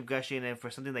water kept gushing, and for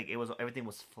something like everything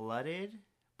was flooded,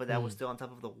 but that was still on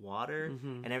top of the water,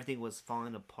 and everything was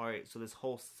falling apart. So this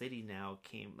whole city now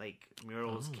came like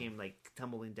murals came like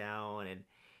tumbling down, and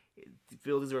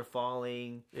buildings were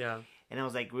falling. Yeah. And I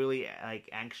was like really like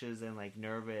anxious and like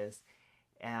nervous,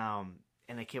 and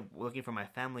I kept looking for my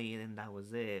family, and that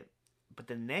was it. But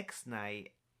the next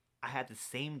night, I had the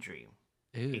same dream,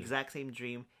 Ew. exact same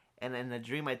dream. And in the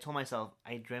dream, I told myself,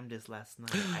 I dreamt this last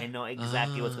night. I know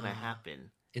exactly what's gonna happen.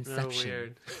 Inception. Oh,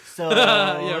 weird. So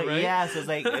Yeah, right? yeah, so it's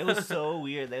like it was so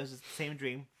weird. That was the same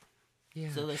dream. Yeah.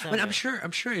 So there's But I'm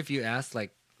something. sure if you ask like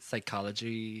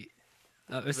psychology,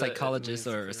 it psychologists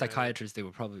means or something, right? psychiatrists, they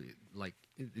will probably like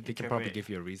they can probably Interpret. give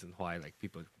you a reason why like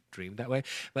people dream that way.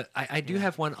 But I do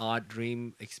have one odd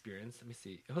dream experience. Let me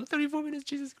see. Oh, 34 minutes,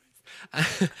 Jesus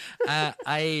Christ.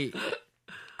 I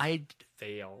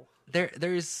Fail.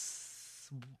 there's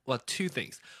two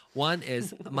things. One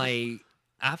is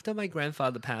after my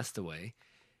grandfather passed away,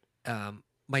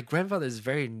 my grandfather is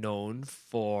very known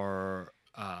for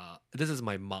this is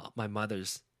my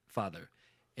mother's father,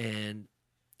 and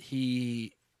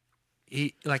he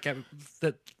like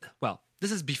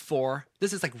this is before,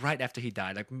 this is like right after he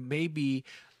died, like maybe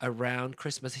around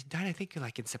Christmas. He died, I think,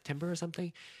 like in September or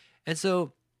something. And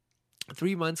so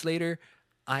 3 months later,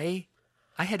 I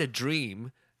had a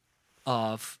dream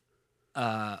of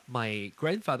my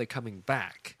grandfather coming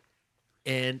back,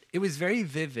 and it was very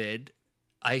vivid.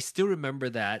 I still remember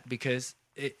that because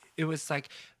it was like,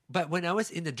 but when I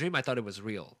was in the dream, I thought it was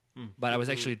real, but I was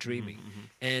actually dreaming,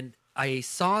 and I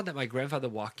saw that my grandfather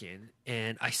walk in,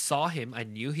 and I saw him. I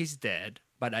knew he's dead,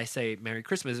 but I say Merry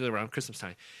Christmas. It was around Christmas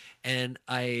time, and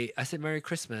I said Merry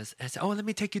Christmas, and I said, oh, let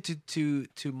me take you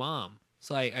to mom.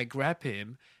 So I grab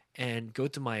him and go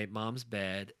to my mom's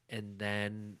bed, and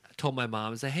then told my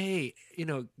mom, I said, hey,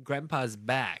 grandpa's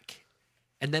back.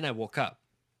 And then I woke up,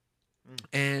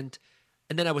 and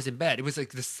then I was in bed. It was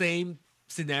like the same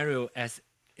scenario as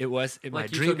it was in my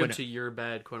Like you dream. took him to your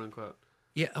bed, quote unquote.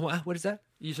 Yeah, what is that?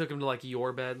 You took him to like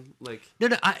your bed, like No.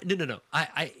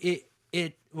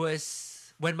 It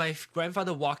was when my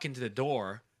grandfather walked into the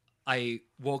door. I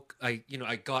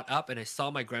got up and I saw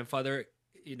my grandfather,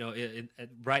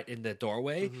 right in the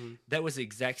doorway. That was the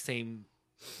exact same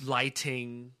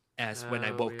lighting as when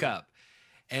I woke up.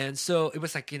 And so it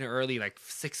was like early, like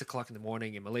 6 o'clock in the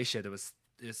morning in Malaysia. There was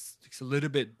it's a little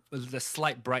bit, a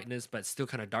slight brightness, but still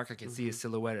kind of dark. I can see his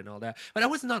silhouette and all that. But I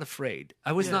was not afraid.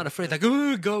 I was not afraid, like,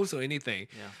 oh, ghost or anything.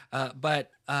 Yeah. But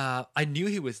I knew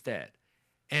he was dead.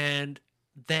 And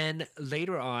then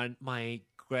later on, my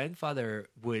grandfather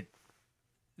would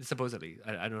supposedly,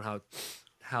 I don't know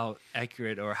how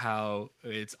accurate or how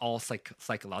it's all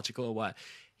psychological or what,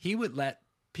 he would let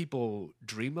people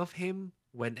dream of him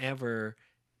whenever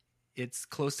it's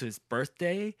close to his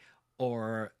birthday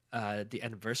or the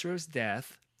anniversary of his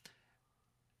death,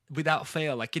 without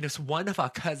fail. Like, so one of our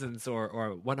cousins or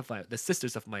one of the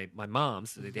sisters of my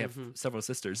mom's, they have several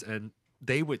sisters, and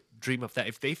they would dream of that.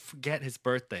 If they forget his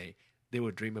birthday, they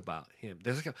would dream about him.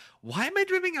 They're like, why am I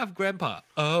dreaming of grandpa?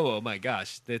 Oh my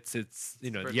gosh, it's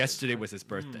yesterday was his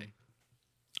birthday.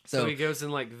 So he goes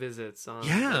and like visits on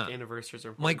like, anniversaries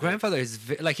or my grandfather is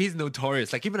he's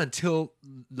notorious. Like even until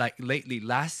like lately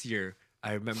last year,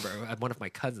 I remember one of my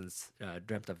cousins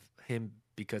dreamt of him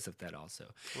because of that also.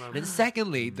 Wow. And then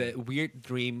secondly, the weird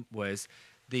dream was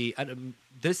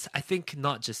this, I think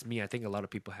not just me, I think a lot of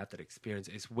people have that experience,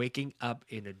 is waking up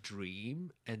in a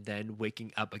dream and then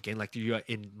waking up again, like you're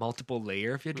in multiple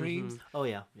layer of your dreams. Oh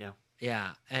yeah.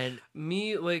 Yeah, and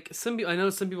me, like I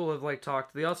know some people have like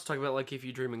talked. They also talk about like if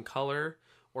you dream in color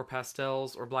or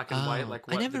pastels or black and white. Like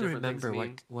what I never the different remember things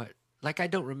mean. what. Like I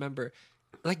don't remember.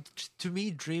 Like to me,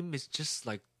 dream is just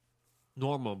like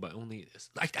normal, but only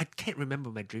I can't remember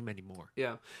my dream anymore.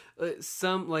 Yeah,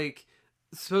 some like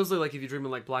supposedly like if you dream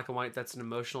in like black and white, that's an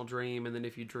emotional dream, and then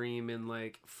if you dream in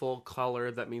like full color,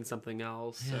 that means something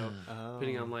else. Yeah. So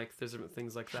depending on like there's different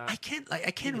things like that. I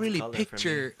can't really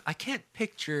picture. I can't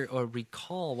picture or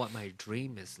recall what my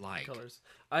dream is like. Colors.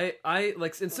 I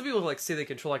like, and some people like say they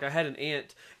control. Like I had an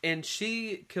aunt, and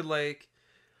she could like,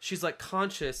 she's like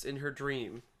conscious in her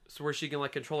dream, so where she can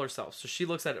like control herself. So she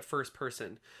looks at it first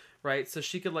person, right? So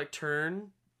she could like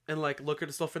turn and like look at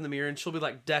herself in the mirror, and she'll be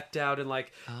like decked out in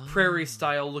like prairie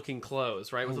style looking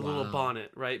clothes, right, with a little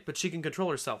bonnet, right? But she can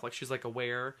control herself, like she's like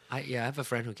aware. I have a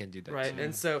friend who can do that, right? too.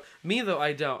 And so me though,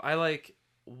 I don't. I like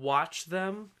watch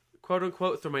them, quote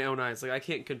unquote, through my own eyes. Like I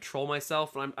can't control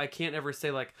myself, and I can't ever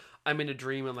say like I'm in a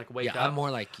dream and like wake up. I'm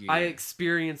more like you. I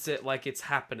experience it like it's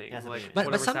happening. Yeah, like,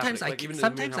 but sometimes happening.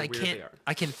 Sometimes I can't.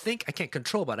 I can think. I can't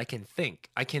control, but I can think.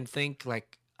 I can think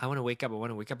like, I want to wake up,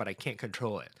 but I can't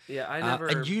control it. Yeah, I never.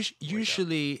 And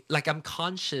usually, like, I'm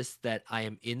conscious that I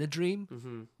am in a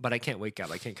dream, but I can't wake up.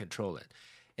 I can't control it.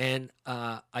 And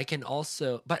I can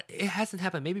also, but it hasn't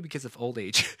happened. Maybe because of old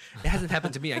age, it hasn't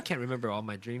happened to me. I can't remember all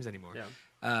my dreams anymore.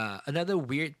 Yeah. Another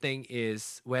weird thing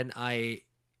is when I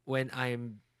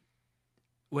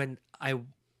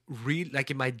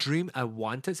like in my dream, I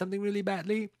wanted something really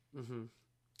badly.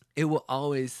 It will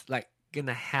always like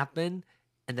gonna happen,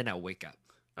 and then I wake up.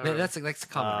 That's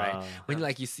common, right? When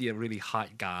you see a really hot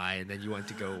guy and then you want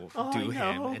to go do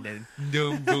him, and then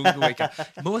boom, wake up.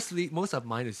 Most of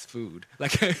mine is food.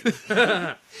 Like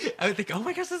I would think, oh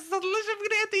my gosh, this is so delicious, I'm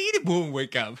gonna have to eat it. Boom,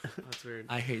 wake up. That's weird.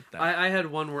 I hate that. I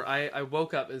had one where I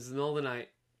woke up, it was the middle of the night,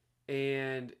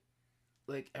 and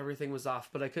like everything was off,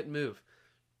 but I couldn't move.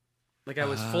 Like I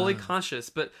was fully conscious,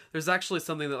 but there's actually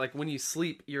something that like when you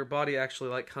sleep, your body actually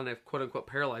like kind of quote unquote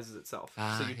paralyzes itself.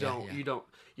 So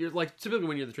you're like typically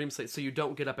when you're in the dream state, so you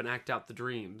don't get up and act out the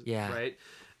dreams. Yeah. Right.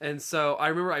 And so I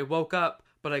remember I woke up,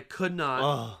 but I could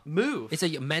not move. It's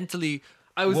like mentally.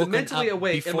 I was woken mentally up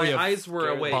awake and before my your eyes were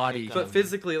awake, body but came.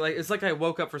 physically, like it's like I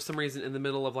woke up for some reason in the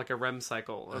middle of like a REM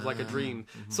cycle of like a dream.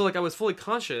 So like I was fully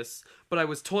conscious, but I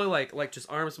was totally like just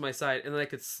arms to my side, and then I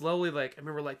could slowly like I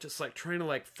remember like just like trying to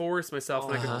like force myself,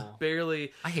 and I could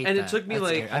barely. I hate and that. it took me That's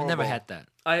like scary. I've never had that.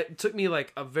 it took me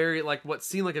like a very like what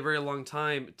seemed like a very long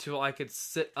time till I could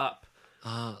sit up,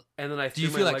 and then I Do you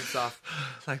threw feel my like legs off.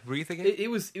 like breathing? It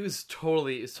was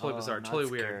totally bizarre, totally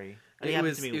that's weird. scary. It happened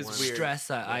was to me weird. Stress.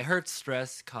 I heard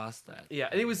stress caused that. Yeah,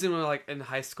 and it was in like in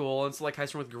high school, and so like high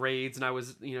school with grades, and I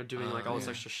was doing like all this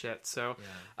extra shit. So,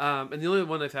 and the only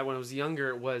one I've had when I was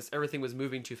younger was everything was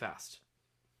moving too fast,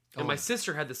 and my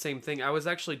sister had the same thing. I was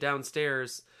actually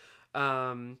downstairs,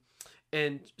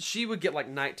 and she would get like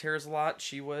night terrors a lot.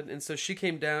 She would, and so she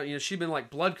came down. She'd been like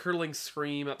blood curdling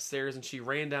scream upstairs, and she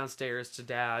ran downstairs to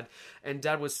Dad, and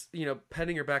Dad was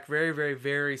petting her back very, very,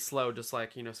 very slow, just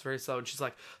like it's very slow, and she's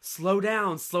like, slow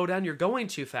down, you're going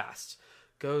too fast.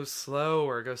 Go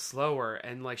slower,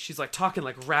 and like she's like talking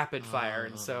like rapid fire,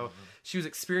 and so she was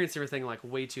experiencing everything like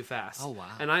way too fast. Oh, wow.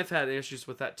 And I've had issues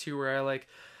with that too, where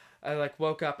I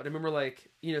woke up and I remember like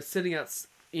sitting out,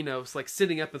 it's like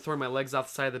sitting up and throwing my legs off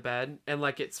the side of the bed, and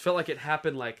like it felt like it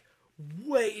happened like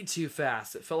way too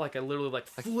fast. It felt like I literally like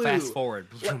flew. Fast forward.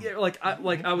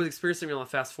 I was experiencing it on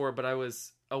fast forward, but I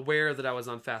was aware that I was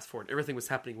on fast forward. Everything was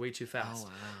happening way too fast,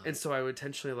 and so I would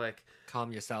intentionally like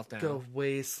Calm yourself down. go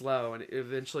way slow, and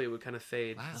eventually it would kind of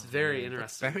fade. Wow, It's very That's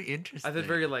interesting. very interesting. I've had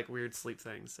very like weird sleep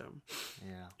things, so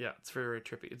yeah, it's very, very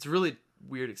trippy. It's a really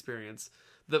weird experience.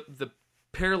 The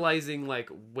paralyzing like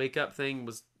wake up thing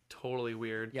was totally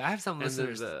weird. Yeah, I have some And then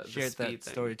listeners the shared speed that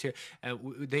thing. story too, and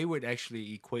they would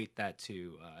actually equate that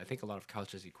to. I think a lot of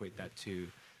cultures equate that to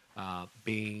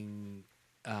being,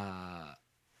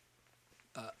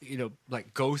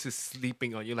 like ghosts is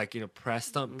sleeping on you, like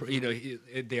pressed on.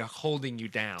 They are holding you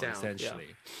down yeah. essentially,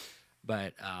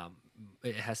 but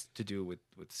it has to do with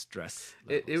stress.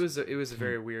 It levels. was a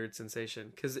very weird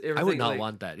sensation because I would not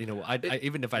want that. I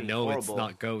even if I know it's horrible.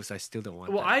 not ghosts, I still don't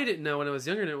want. Well, that. I didn't know when I was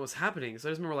younger and it was happening, so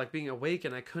I just remember like being awake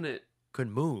and I couldn't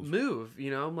couldn't move. move.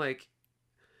 I'm like,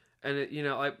 and it,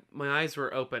 my eyes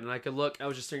were open and I could look. I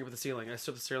was just staring up at the ceiling. I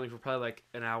stood at the ceiling for probably like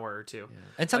an hour or two. Yeah.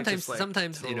 And Like, just,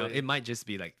 sometimes totally- it might just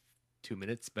be like 2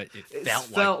 minutes, but It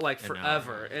felt like an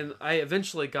forever, hour. and I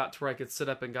eventually got to where I could sit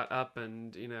up and got up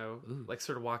and like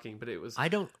sort of walking, but it was I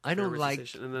don't very like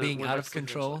sensation. And then being went out back of to sleep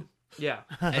control. eventually. Yeah,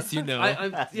 As you know, yeah,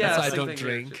 that's why I same don't thing here,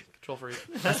 drink. Control freak.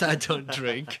 That's why I don't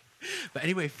drink. But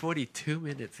anyway, 42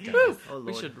 minutes, guys. Oh,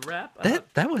 We Lord. should wrap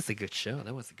up. That was a good show.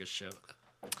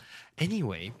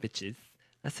 Anyway, bitches.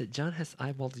 That's it. John has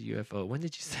eyeballed the UFO. When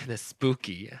did you send us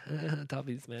spooky?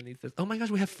 Toppy's Manly says, "Oh my gosh,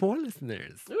 we have 4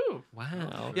 listeners. Ooh.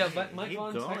 Wow. Yeah, but Mike Keep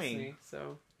Vaughn texted going. me,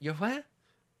 so You're what?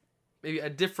 maybe a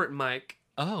different mic.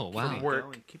 Oh, wow. From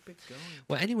work. Keep it going.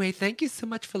 Well, anyway, thank you so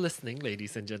much for listening,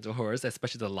 ladies and gentle horrors,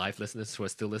 especially the live listeners who are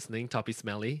still listening. Toppy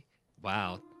Smelly.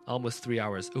 Wow. Almost 3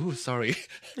 hours. Ooh, sorry.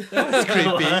 That was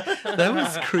creepy. That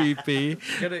was creepy.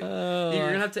 You're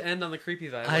gonna have to end on the creepy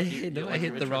vibe. I like hit you like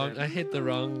your the wrong. intro I did. hit the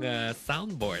wrong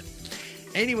soundboard.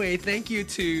 Anyway, thank you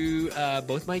to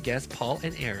both my guests, Paul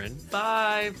and Aaron.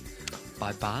 Bye.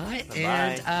 Bye bye.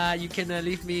 Bye-bye. And you can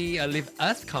leave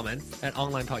us comments at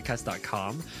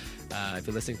onlinepodcast.com. If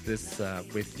you're listening to this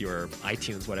with your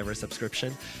iTunes, whatever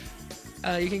subscription.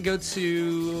 You can go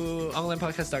to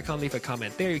onlinepodcast.com, leave a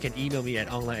comment there. You can email me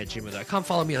at online@gmail.com.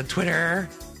 Follow me on Twitter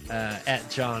at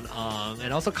John Ong.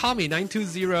 And also call me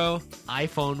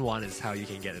 920-iPhone1 is how you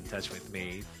can get in touch with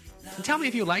me. And tell me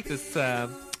if you like this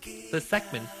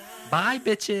segment. Bye,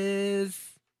 bitches.